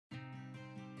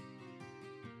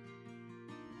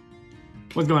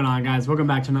What's going on, guys? Welcome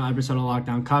back to another episode of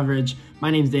Lockdown Coverage. My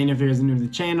name is Daniel if you're new to the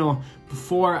channel.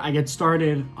 Before I get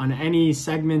started on any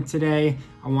segment today,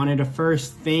 I wanted to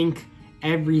first thank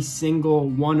every single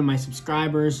one of my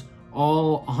subscribers,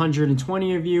 all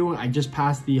 120 of you. I just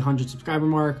passed the 100 subscriber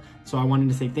mark, so I wanted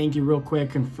to say thank you real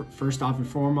quick. And first off and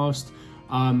foremost,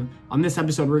 on this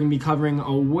episode, we're going to be covering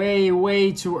a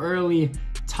way too early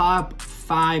top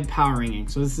 5 power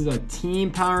rankings. So this is a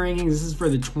team power rankings. This is for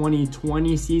the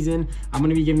 2020 season. I'm going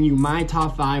to be giving you my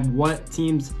top 5, what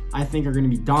teams I think are going to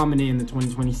be dominant in the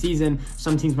 2020 season.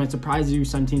 Some teams might surprise you,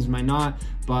 some teams might not,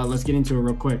 but let's get into it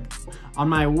real quick. On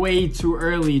my way too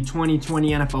early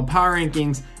 2020 NFL power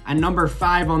rankings, at number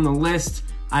 5 on the list,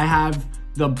 I have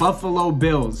the Buffalo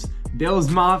Bills. Bills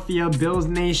Mafia, Bills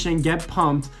Nation, get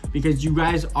pumped because you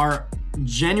guys are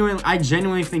I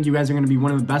genuinely think you guys are going to be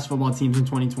one of the best football teams in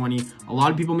 2020. A lot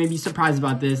of people may be surprised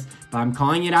about this, but I'm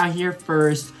calling it out here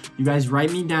first. You guys write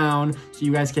me down so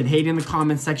you guys can hate in the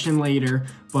comment section later.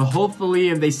 But hopefully,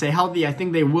 if they stay healthy, I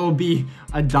think they will be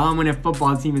a dominant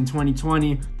football team in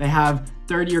 2020. They have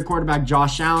third-year quarterback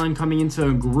Josh Allen coming into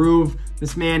a groove.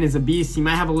 This man is a beast. He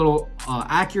might have a little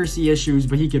accuracy issues,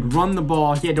 but he could run the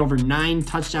ball. He had over 9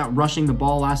 touchdowns rushing the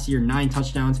ball last year, 9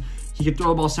 touchdowns. He could throw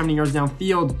the ball 70 yards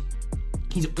downfield.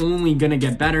 He's only going to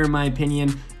get better, in my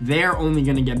opinion. They're only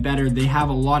going to get better. They have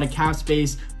a lot of cap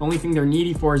space. The only thing they're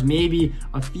needy for is maybe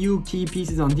a few key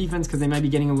pieces on defense because they might be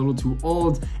getting a little too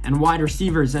old, and wide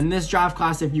receivers. And this draft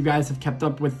class, if you guys have kept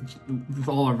up with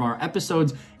all of our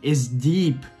episodes, is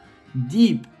deep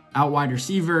out wide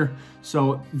receiver.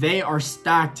 So they are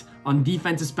stacked on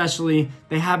defense especially.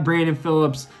 They have Brandon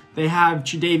Phillips. They have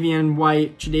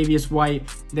Tre'Davious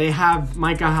White. They have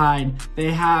Micah Hyde.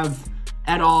 They have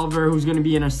Ed Oliver, who's going to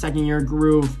be in a second-year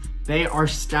groove. They are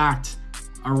stacked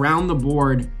around the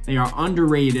board. They are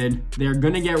underrated. They're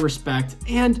going to get respect.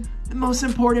 And the most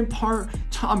important part,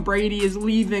 Tom Brady is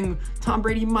leaving. Tom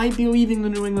Brady might be leaving the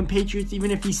New England Patriots. Even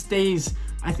if he stays,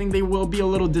 I think they will be a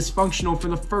little dysfunctional for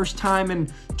the first time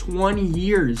in 20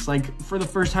 years. Like, for the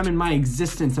first time in my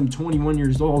existence, I'm 21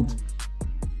 years old.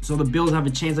 So the Bills have a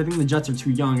chance. I think the Jets are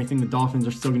too young. I think the Dolphins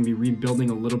are still going to be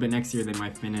rebuilding a little bit next year. They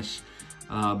might finish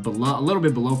a little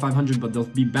bit below 500, but they'll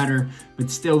be better. But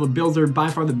still, the Bills are by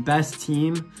far the best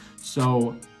team.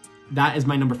 So that is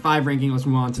my number 5 ranking. Let's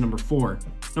move on to number 4.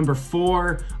 Number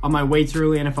 4 on my way too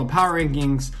early NFL power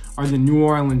rankings are the New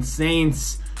Orleans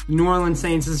Saints. The New Orleans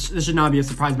Saints, this should not be a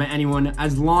surprise by anyone.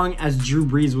 As long as Drew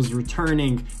Brees was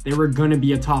returning, they were going to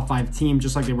be a top 5 team,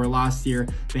 just like they were last year.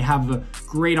 They have a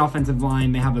great offensive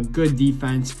line. They have a good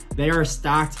defense. They are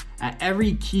stacked at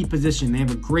every key position. They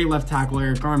have a great left tackle,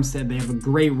 Eric Armstead. They have a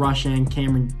great rush end,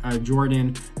 Cameron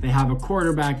Jordan. They have a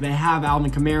quarterback. They have Alvin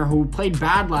Kamara, who played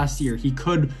bad last year. He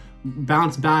could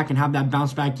bounce back and have that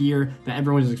bounce back year that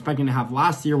everyone was expecting to have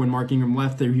last year when Mark Ingram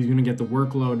left there. He's going to get the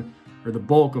workload, or the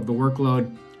bulk of the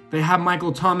workload. They have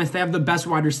Michael Thomas. They have the best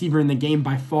wide receiver in the game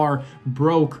by far.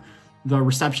 Broke the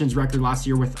receptions record last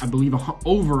year with, I believe,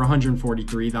 over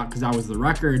 143, because that was the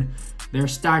record. They're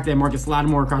stacked. They have Marcus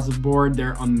Lattimore across the board.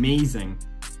 They're amazing.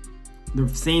 The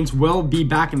Saints will be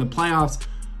back in the playoffs.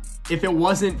 If it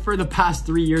wasn't for the past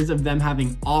 3 years of them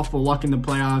having awful luck in the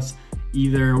playoffs,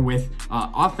 either with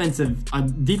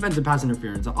defensive pass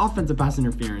interference, offensive pass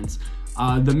interference,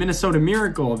 the Minnesota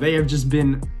Miracle, they have just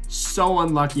been so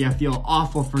unlucky. I feel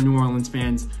awful for New Orleans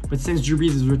fans. But since Drew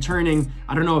Brees is returning,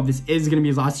 I don't know if this is going to be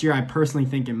his last year. I personally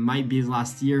think it might be his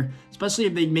last year, especially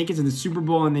if they make it to the Super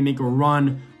Bowl and they make a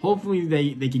run. Hopefully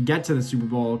they could get to the Super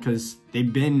Bowl because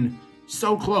they've been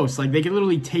so close. Like, they could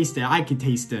literally taste it. I could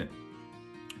taste it.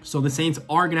 So the Saints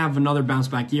are going to have another bounce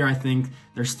back year, I think.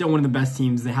 They're still one of the best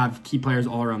teams. They have key players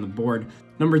all around the board.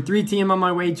 Number 3 team on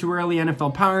my way too early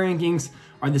NFL power rankings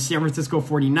are the San Francisco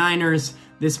 49ers.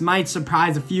 This might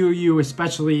surprise a few of you,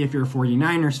 especially if you're a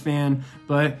 49ers fan,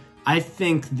 but I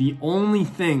think the only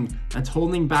thing that's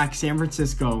holding back San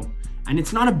Francisco, and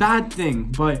it's not a bad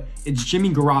thing, but it's Jimmy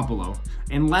Garoppolo.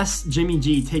 Unless Jimmy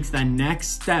G takes that next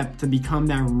step to become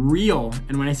that real,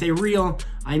 and when I say real,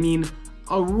 I mean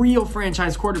a real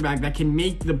franchise quarterback that can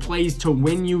make the plays to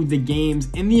win you the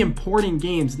games in the important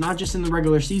games, not just in the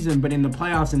regular season, but in the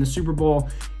playoffs, in the Super Bowl.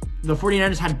 The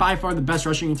 49ers had by far the best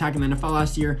rushing attack in the NFL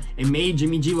last year. It made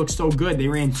Jimmy G look so good. They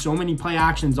ran so many play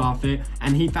actions off it,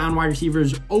 and he found wide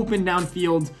receivers open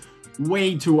downfield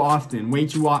way too often.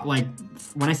 Like,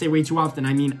 when I say way too often,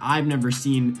 I mean I've never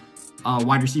seen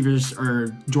wide receivers,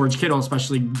 or George Kittle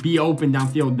especially, be open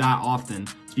downfield that often.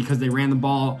 It's because they ran the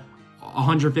ball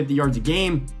 150 yards a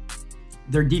game.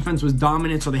 Their defense was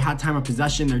dominant, so they had time of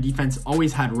possession. Their defense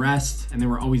always had rest, and they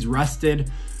were always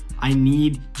rested. I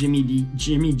need Jimmy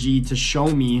G to show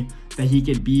me that he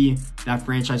could be that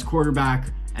franchise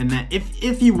quarterback. And that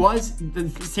if he was,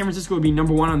 San Francisco would be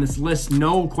number 1 on this list,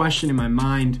 no question in my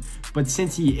mind. But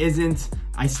since he isn't,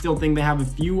 I still think they have a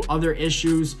few other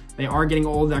issues. They are getting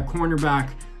old at cornerback.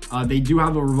 They do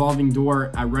have a revolving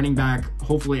door at running back.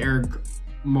 Hopefully Eric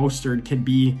Mostert could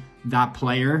be that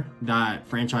player, that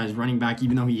franchise running back,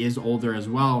 even though he is older as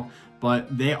well.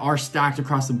 But they are stacked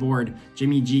across the board.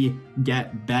 Jimmy G,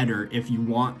 get better if you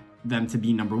want them to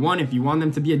be number 1, if you want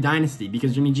them to be a dynasty,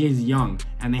 because Jimmy G is young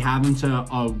and they have him to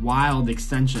a wild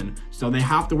extension. So they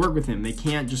have to work with him. They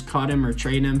can't just cut him or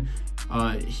trade him.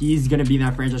 He's going to be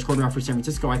that franchise quarterback for San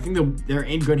Francisco. I think they're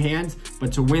in good hands,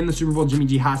 but to win the Super Bowl, Jimmy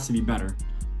G has to be better.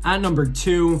 At number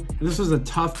 2, this was a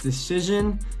tough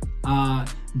decision,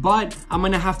 but I'm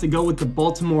going to have to go with the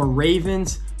Baltimore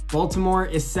Ravens. Baltimore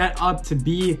is set up to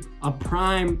be a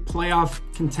prime playoff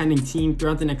contending team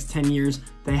throughout the next 10 years.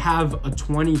 They have a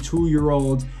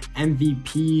 22-year-old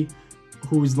MVP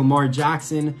who is Lamar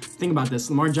Jackson. Think about this.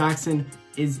 Lamar Jackson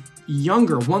is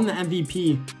younger, won the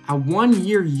MVP at 1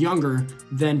 year younger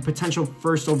than potential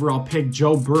first overall pick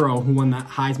Joe Burrow, who won the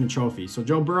Heisman Trophy. So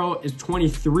Joe Burrow is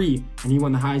 23 and he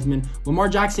won the Heisman. Lamar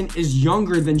Jackson is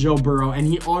younger than Joe Burrow and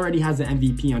he already has the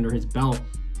MVP under his belt.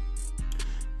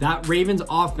 That Ravens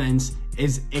offense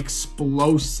is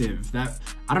explosive.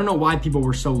 I don't know why people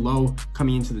were so low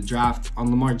coming into the draft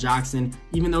on Lamar Jackson.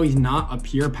 Even though he's not a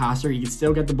pure passer, he can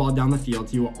still get the ball down the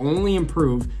field. He will only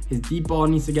improve. His deep ball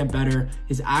needs to get better.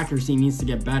 His accuracy needs to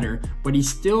get better. But he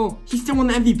still won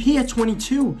the MVP at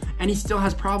 22, and he still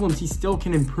has problems. He still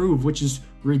can improve, which is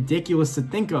ridiculous to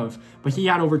think of. But he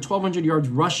had over 1,200 yards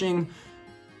rushing.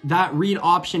 That read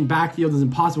option backfield is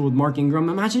impossible with Mark Ingram.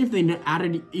 Imagine if they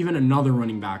added even another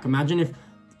running back. Imagine if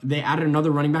they added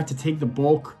another running back to take the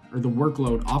bulk or the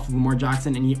workload off of Lamar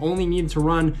Jackson, and he only needed to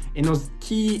run in those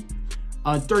key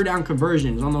third down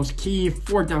conversions, on those key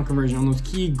fourth down conversions, on those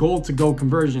key goal-to-go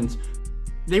conversions.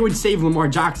 They would save Lamar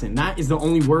Jackson. That is the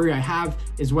only worry I have,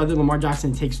 is whether Lamar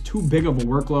Jackson takes too big of a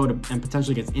workload and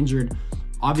potentially gets injured.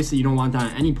 Obviously, you don't want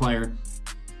that on any player.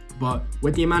 But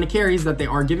with the amount of carries that they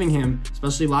are giving him,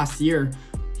 especially last year,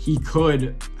 he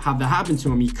could have that happen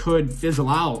to him. He could fizzle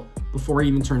out before he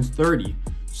even turns 30.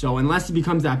 So unless he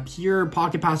becomes that pure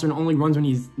pocket passer and only runs when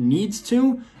he needs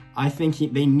to, I think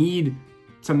they need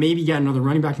to maybe get another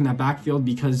running back in that backfield,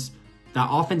 because that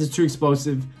offense is too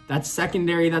explosive. That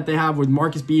secondary that they have with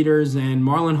Marcus Peters and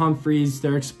Marlon Humphreys,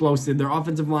 they're explosive. Their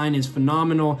offensive line is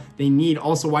phenomenal. They need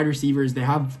also wide receivers. They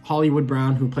have Hollywood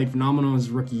Brown, who played phenomenal his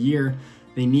rookie year.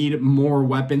 They need more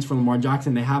weapons for Lamar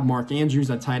Jackson. They have Mark Andrews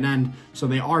at tight end. So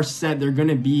they are set. They're going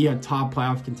to be a top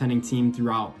playoff contending team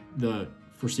throughout the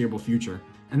foreseeable future.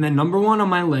 And then number 1 on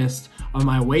my list of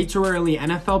my way too early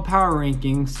NFL power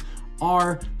rankings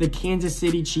are the Kansas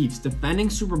City Chiefs, defending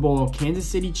Super Bowl Kansas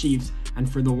City Chiefs.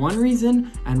 And for the one reason,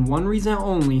 and one reason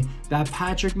only, that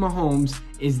Patrick Mahomes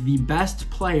is the best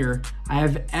player I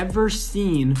have ever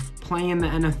seen play in the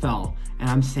NFL. And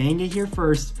I'm saying it here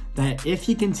first, that if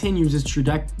he continues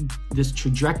this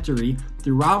trajectory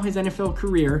throughout his NFL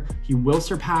career, he will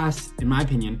surpass, in my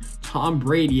opinion, Tom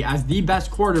Brady as the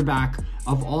best quarterback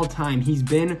of all time. He's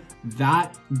been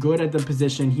that good at the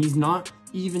position. He's not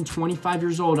even 25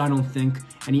 years old, I don't think,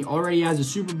 and he already has a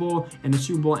Super Bowl and a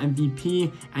Super Bowl MVP,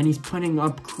 and he's putting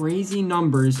up crazy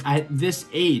numbers at this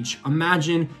age.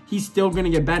 Imagine, he's still going to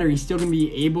get better. He's still going to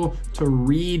be able to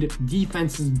read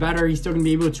defenses better. He's still going to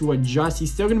be able to adjust.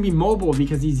 He's still going to be mobile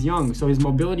because he's young, so his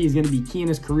mobility is going to be key in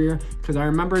his career, because I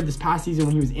remember this past season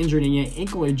when he was injured and he had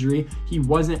ankle injury, he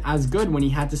wasn't as good when he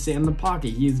had to sit in the pocket.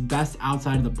 He is best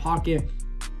outside of the pocket.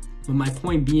 But my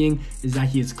point being is that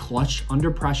he is clutch under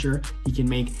pressure. He can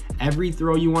make every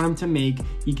throw you want him to make.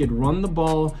 He could run the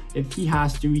ball if he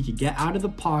has to. He could get out of the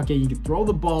pocket. He could throw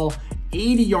the ball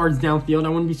 80 yards downfield. I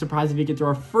wouldn't be surprised if he could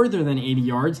throw further than 80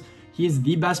 yards. He is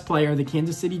the best player. The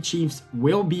Kansas City Chiefs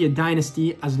will be a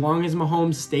dynasty as long as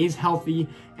Mahomes stays healthy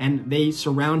and they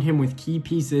surround him with key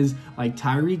pieces like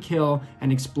Tyreek Hill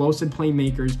and explosive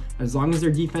playmakers. As long as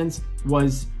their defense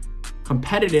was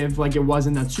competitive like it was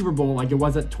in that Super Bowl, like it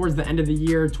was towards the end of the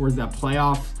year, towards that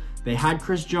playoff. They had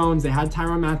Chris Jones, they had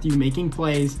Tyrann Mathieu making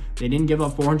plays. They didn't give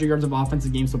up 400 yards of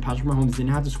offensive games, so Patrick Mahomes didn't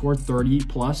have to score 30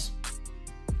 plus.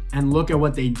 And look at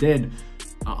what they did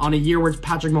on a year where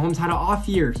Patrick Mahomes had an off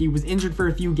year. He was injured for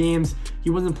a few games. He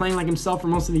wasn't playing like himself for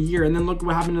most of the year. And then look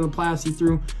what happened in the playoffs. He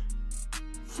threw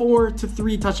 4 to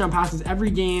 3 touchdown passes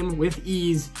every game with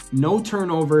ease, no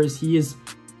turnovers. He is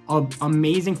an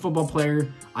amazing football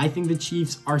player. I think the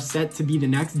Chiefs are set to be the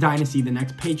next dynasty, the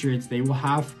next Patriots. They will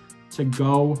have to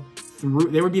go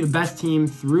through, they would be the best team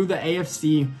through the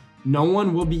AFC No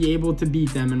one will be able to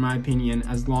beat them, in my opinion,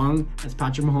 as long as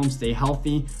Patrick Mahomes stay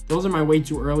healthy. Those are my way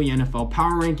too early NFL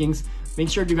power rankings. Make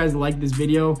sure if you guys like this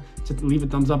video to leave a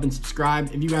thumbs up and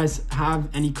subscribe. If you guys have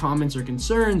any comments or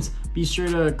concerns, be sure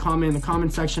to comment in the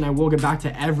comment section. I will get back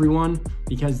to everyone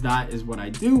because that is what I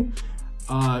do.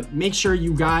 Make sure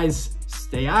you guys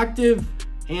stay active,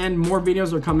 and more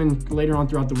videos are coming later on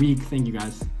throughout the week. Thank you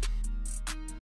guys.